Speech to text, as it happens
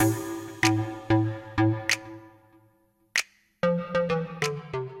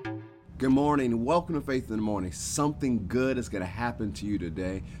Good morning. Welcome to Faith in the Morning. Something good is going to happen to you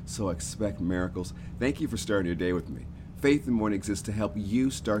today, so expect miracles. Thank you for starting your day with me. Faith in the Morning exists to help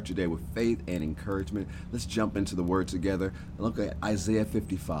you start your day with faith and encouragement. Let's jump into the Word together and look at Isaiah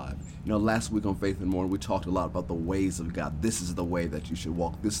 55. Last week on Faith in the Morning, we talked a lot about the ways of God. This is the way that you should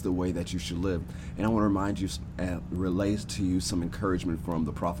walk. This is the way that you should live. And I want to remind you, relay to you some encouragement from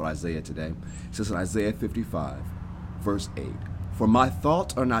the prophet Isaiah today. It says in Isaiah 55, verse 8, "For my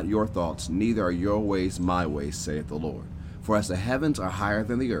thoughts are not your thoughts, neither are your ways my ways, saith the Lord. For as the heavens are higher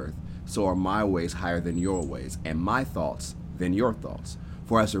than the earth, so are my ways higher than your ways, and my thoughts than your thoughts.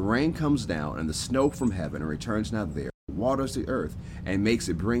 For as the rain comes down and the snow from heaven and returns not there, waters the earth, and makes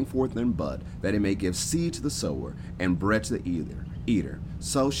it bring forth and bud, that it may give seed to the sower and bread to the eater,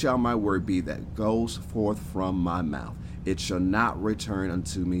 so shall my word be that goes forth from my mouth. It shall not return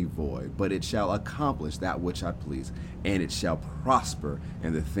unto me void, but it shall accomplish that which I please, and it shall prosper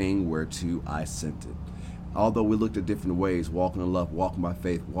in the thing whereto I sent it." Although we looked at different ways, walking in love, walking by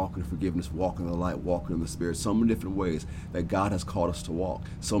faith, walking in forgiveness, walking in the light, walking in the Spirit, so many different ways that God has called us to walk,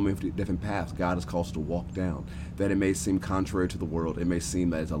 so many different paths God has called us to walk down, that it may seem contrary to the world, it may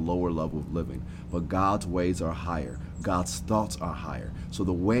seem that it's a lower level of living, but God's ways are higher. God's thoughts are higher. So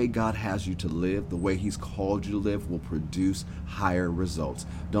the way God has you to live, the way He's called you to live, will produce higher results.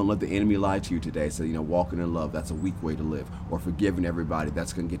 Don't let the enemy lie to you today. Say, walking in love, that's a weak way to live. Or forgiving everybody,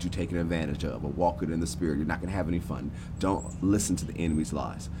 that's going to get you taken advantage of. Or walking in the Spirit, you're not going to have any fun. Don't listen to the enemy's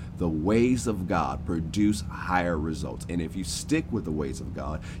lies. The ways of God produce higher results. And if you stick with the ways of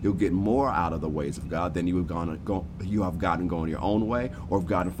God, you'll get more out of the ways of God than you have gotten going your own way or have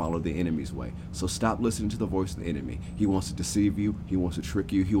gotten followed the enemy's way. So stop listening to the voice of the enemy. He wants to deceive you. He wants to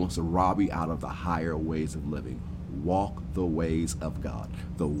trick you. He wants to rob you out of the higher ways of living. Walk the ways of God.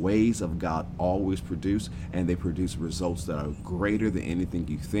 The ways of God always produce, and they produce results that are greater than anything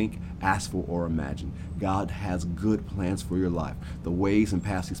you think, ask for, or imagine. God has good plans for your life. The ways and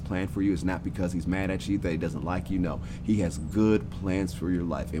paths He's planned for you is not because He's mad at you, that He doesn't like you. No, He has good plans for your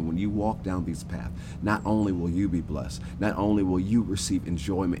life. And when you walk down these paths, not only will you be blessed, not only will you receive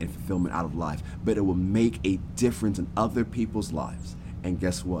enjoyment and fulfillment out of life, but it will make a difference in other people's lives. And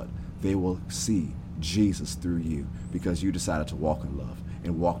guess what? They will see Jesus through you because you decided to walk in love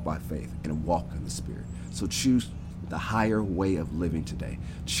and walk by faith and walk in the Spirit. So choose the higher way of living today.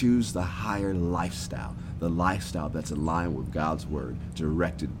 Choose the higher lifestyle, the lifestyle that's in line with God's word,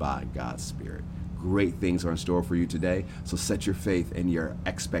 directed by God's Spirit. Great things are in store for you today, so set your faith and your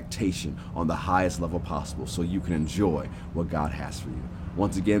expectation on the highest level possible so you can enjoy what God has for you.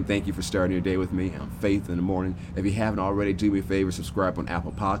 Once again, thank you for starting your day with me on Faith in the Morning. If you haven't already, do me a favor, subscribe on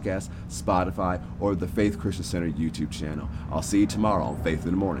Apple Podcasts, Spotify, or the Faith Christian Center YouTube channel. I'll see you tomorrow on Faith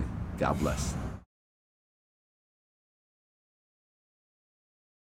in the Morning. God bless.